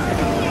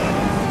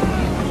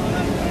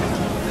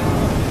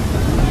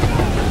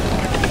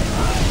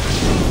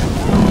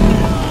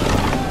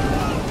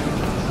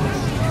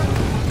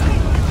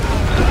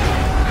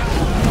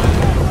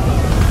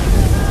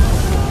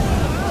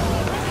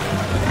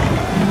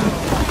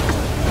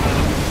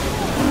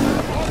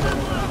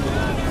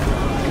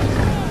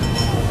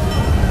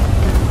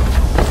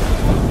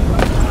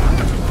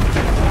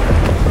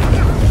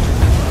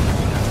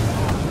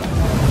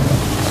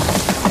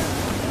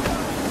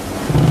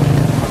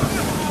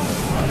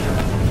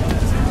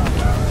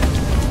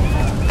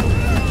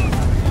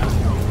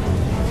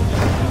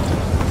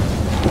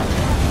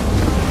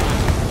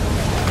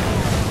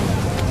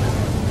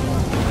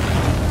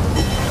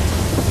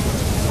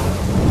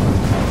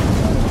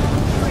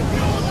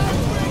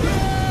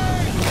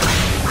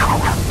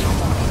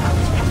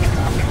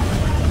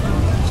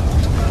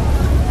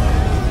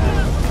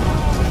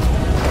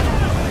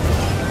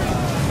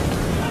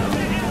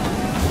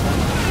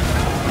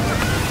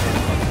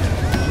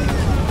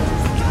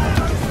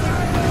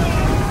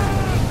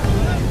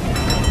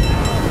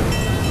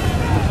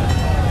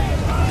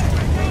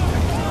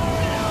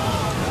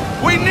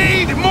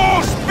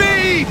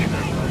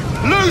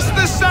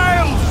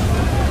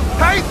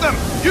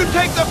 You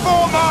take the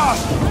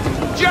foremast!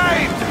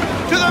 James,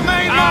 to the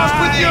mainmast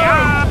with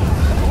you!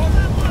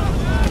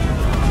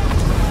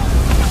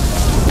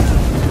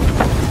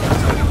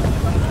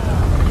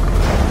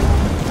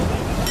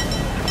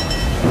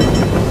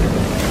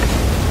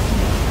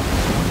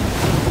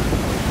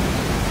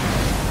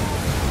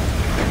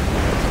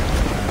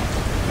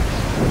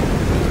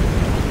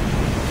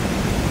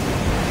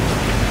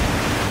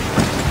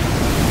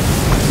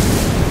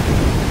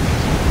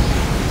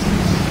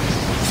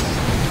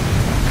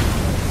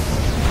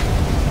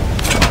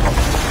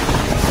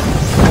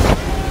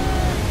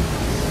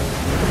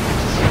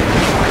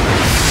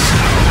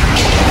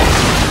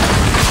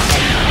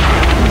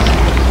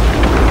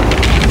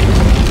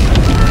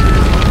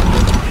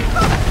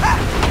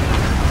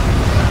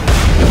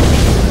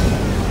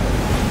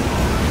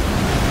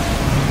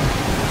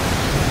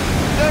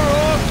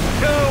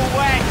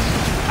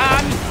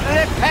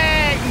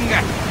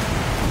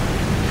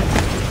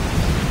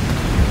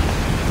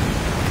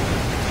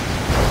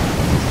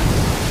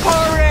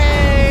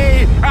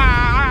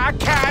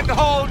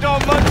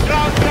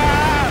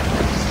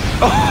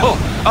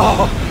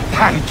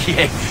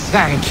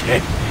 Thank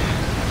you.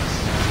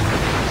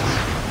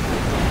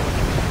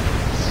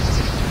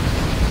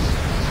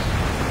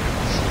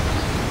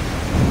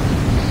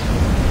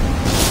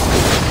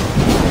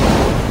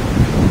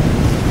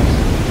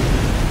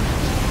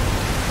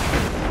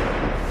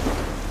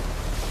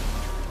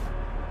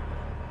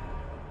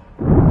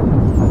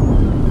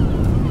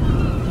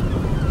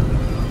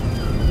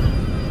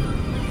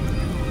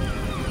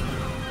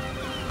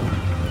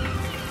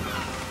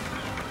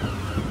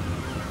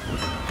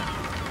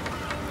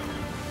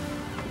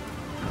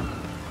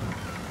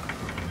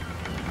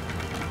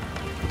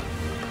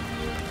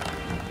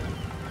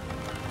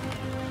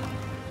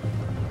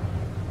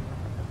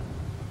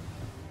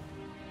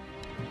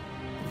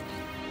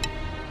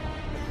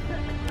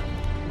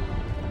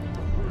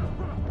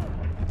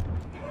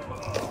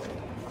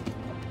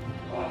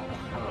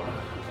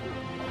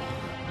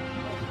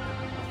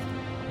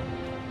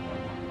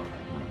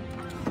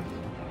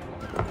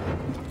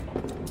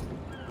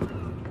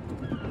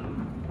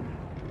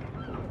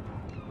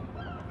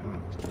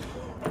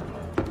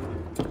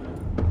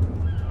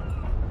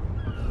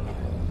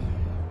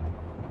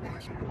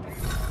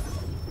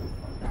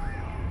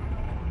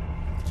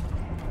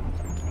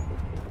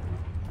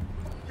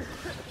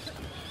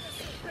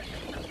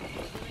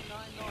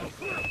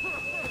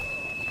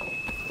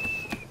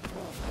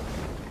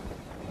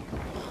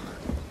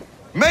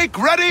 Make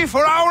ready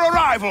for our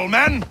arrival,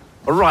 men!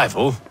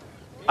 Arrival?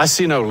 I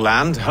see no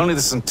land, only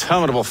this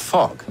interminable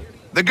fog.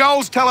 The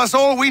gulls tell us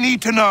all we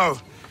need to know.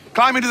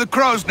 Climb into the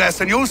crow's nest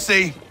and you'll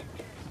see.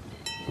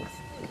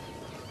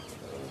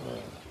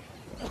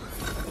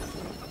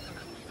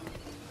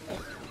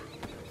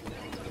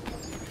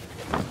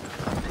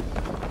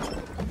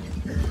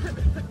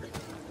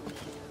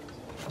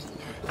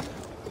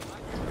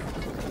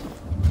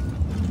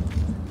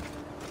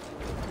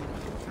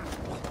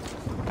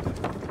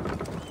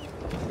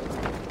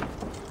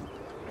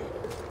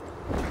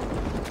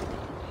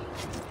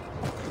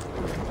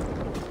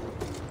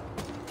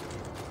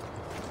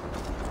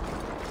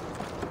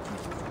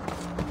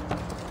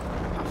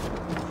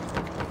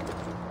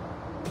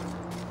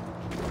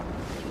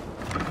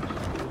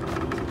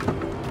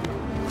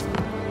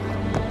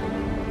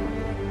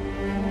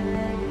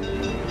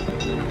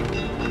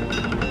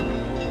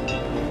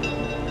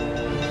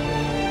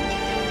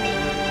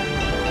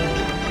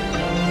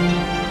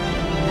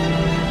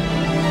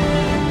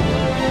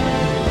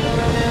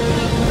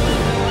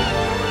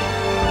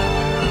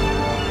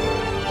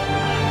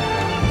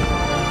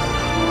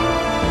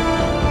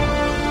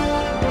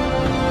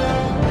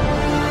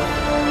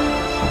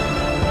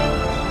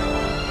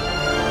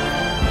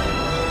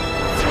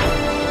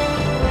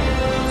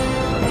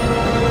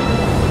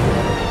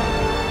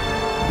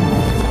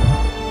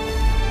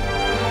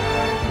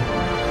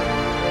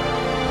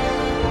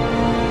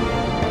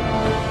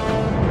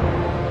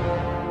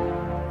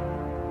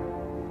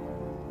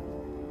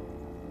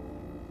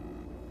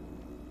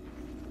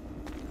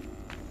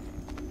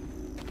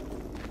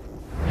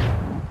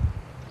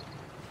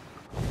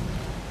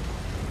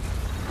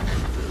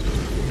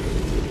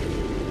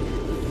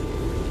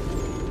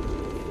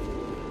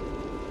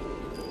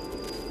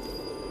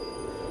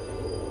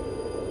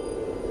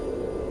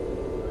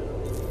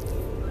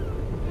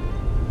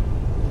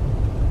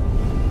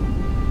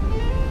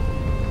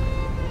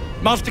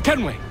 Master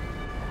Kenway!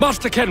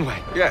 Master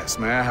Kenway! Yes,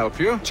 may I help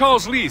you?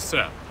 Charles Lee,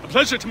 sir. A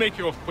pleasure to make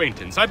your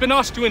acquaintance. I've been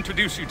asked to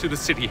introduce you to the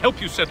city,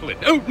 help you settle in.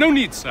 Oh, no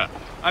need, sir.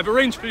 I've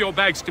arranged for your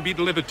bags to be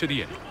delivered to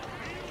the inn.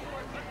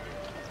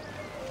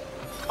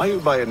 Are you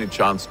by any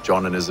chance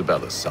John and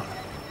Isabella's son?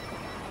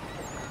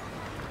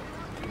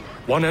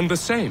 One and the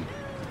same.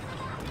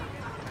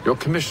 Your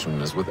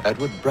commission is with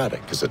Edward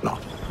Braddock, is it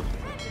not?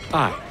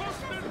 Aye.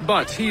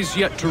 But he's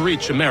yet to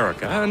reach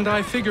America, and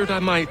I figured I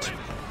might...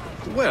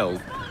 Well,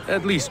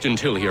 at least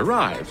until he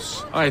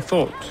arrives, I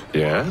thought.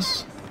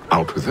 Yes?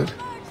 Out with it.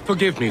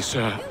 Forgive me,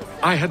 sir.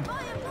 I had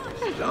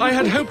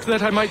hoped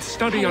that I might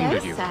study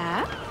under you.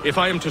 Sir? If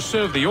I am to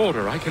serve the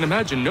Order, I can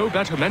imagine no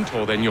better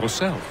mentor than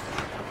yourself.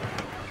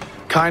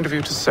 Kind of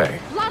you to say.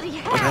 Bloody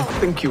hell! But I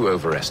think you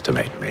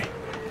overestimate me.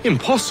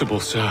 Impossible,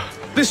 sir.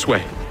 This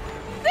way.